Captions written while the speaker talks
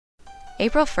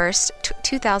April 1st,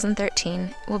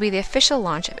 2013 will be the official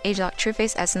launch of ageLOC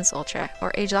TrueFace Essence Ultra,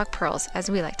 or ageLOC Pearls as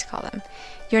we like to call them.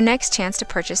 Your next chance to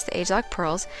purchase the ageLOC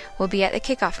Pearls will be at the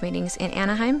kickoff meetings in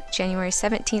Anaheim, January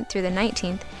 17th through the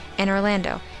 19th, and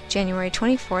Orlando, January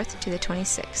 24th to the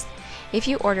 26th. If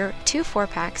you order 2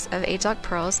 4-packs of ageLOC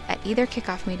Pearls at either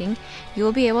kickoff meeting, you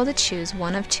will be able to choose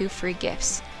one of 2 free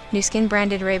gifts: Nu Skin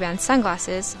branded Ray-Ban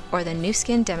sunglasses or the Nu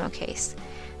Skin demo case.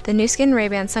 The Nu Skin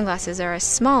Ray-Ban sunglasses are a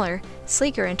smaller,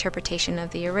 sleeker interpretation of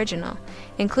the original.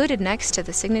 Included next to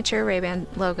the signature Ray-Ban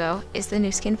logo is the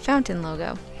Nu Skin fountain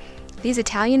logo. These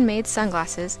Italian-made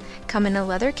sunglasses come in a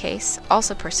leather case,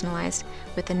 also personalized,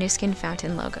 with the Nu Skin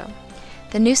fountain logo.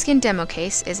 The Nu Skin demo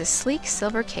case is a sleek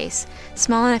silver case,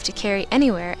 small enough to carry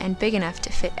anywhere and big enough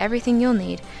to fit everything you'll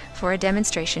need for a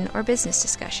demonstration or business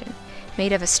discussion.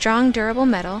 Made of a strong, durable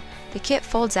metal, the kit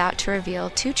folds out to reveal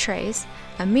 2 trays,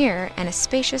 a mirror, and a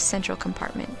spacious central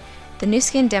compartment. The Nu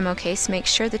Skin demo case makes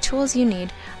sure the tools you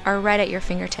need are right at your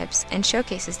fingertips and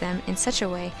showcases them in such a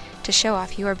way to show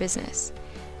off your business.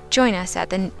 Join us at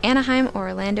the Anaheim or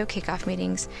Orlando kickoff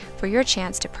meetings for your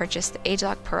chance to purchase the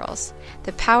ageLOC Pearls.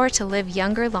 The power to live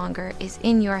younger longer is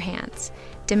in your hands.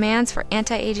 Demands for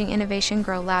anti-aging innovation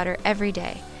grow louder every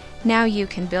day. Now you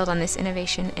can build on this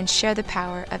innovation and share the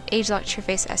power of ageLOC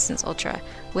TrueFace Essence Ultra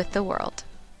with the world.